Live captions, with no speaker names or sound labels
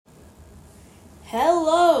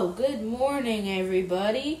Hello, good morning,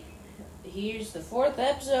 everybody. Here's the 4th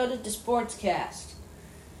episode of the Sportscast.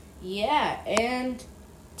 And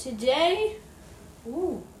today,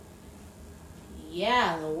 the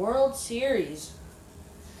World Series.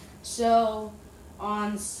 So,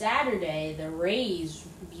 on Saturday, the Rays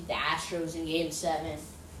beat the Astros in Game 7,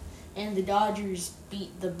 and the Dodgers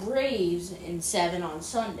beat the Braves in 7 on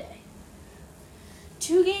Sunday.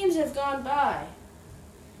 2 games have gone by.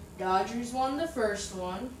 Dodgers won the first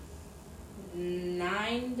one, it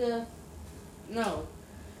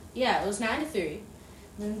was 9-3.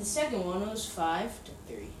 Then the second one was 5-3,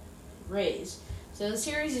 Rays. So the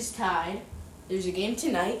series is tied. There's a game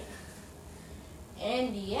tonight,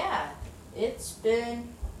 and it's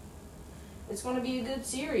going to be a good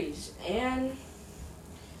series. And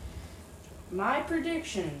my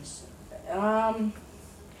predictions, I'm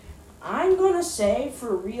going to say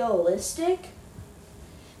for realistic,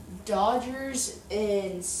 Dodgers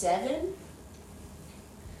in 7,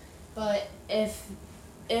 but if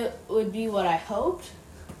it would be what I hoped,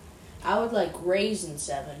 I would like Rays in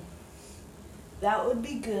 7. That would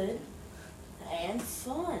be good and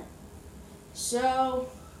fun. So,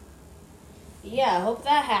 I hope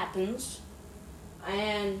that happens.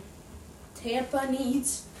 And Tampa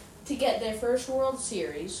needs to get their first World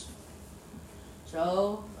Series.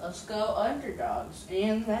 So, let's go underdogs.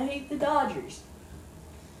 And I hate the Dodgers.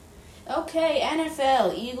 Okay,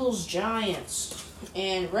 NFL, Eagles, Giants,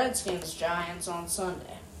 and Redskins, Giants on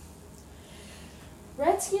Sunday.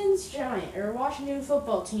 Redskins, Giants, or Washington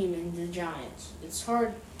football team and the Giants. It's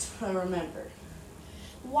hard to remember.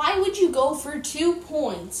 Why would you go for 2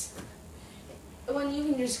 points when you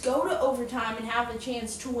can just go to overtime and have a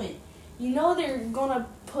chance to win? You know they're going to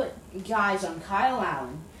put guys on Kyle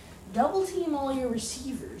Allen, double team all your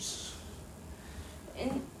receivers,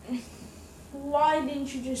 and why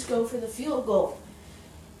didn't you just go for the field goal?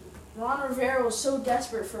 Ron Rivera was so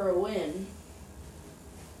desperate for a win.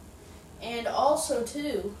 And also,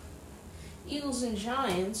 too, Eagles and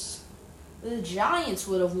Giants, the Giants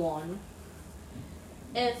would have won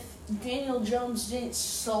if Daniel Jones didn't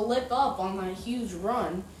slip up on that huge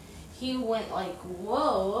run. He went like,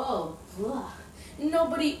 whoa, blah.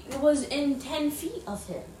 Nobody was in 10 feet of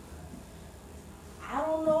him. I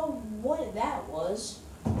don't know what that was.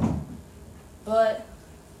 But,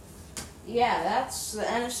 that's the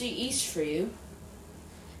NFC East for you.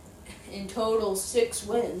 In total, 6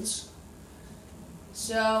 wins.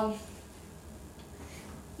 So,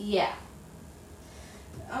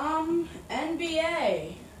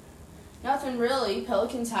 NBA. Nothing really.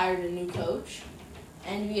 Pelicans hired a new coach.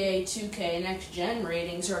 NBA 2K Next Gen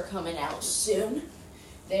ratings are coming out soon.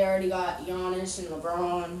 They already got Giannis and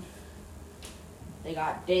LeBron. They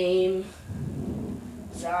got Dame,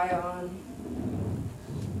 Zion.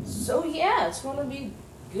 So, it's going to be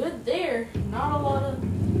good there. Not a lot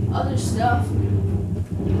of other stuff.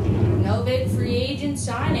 No big free agent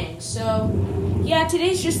signings. So,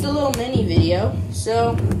 today's just a little mini video.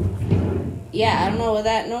 So, I don't know what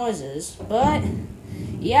that noise is. But,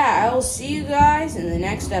 I will see you guys in the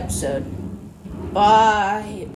next episode. Bye.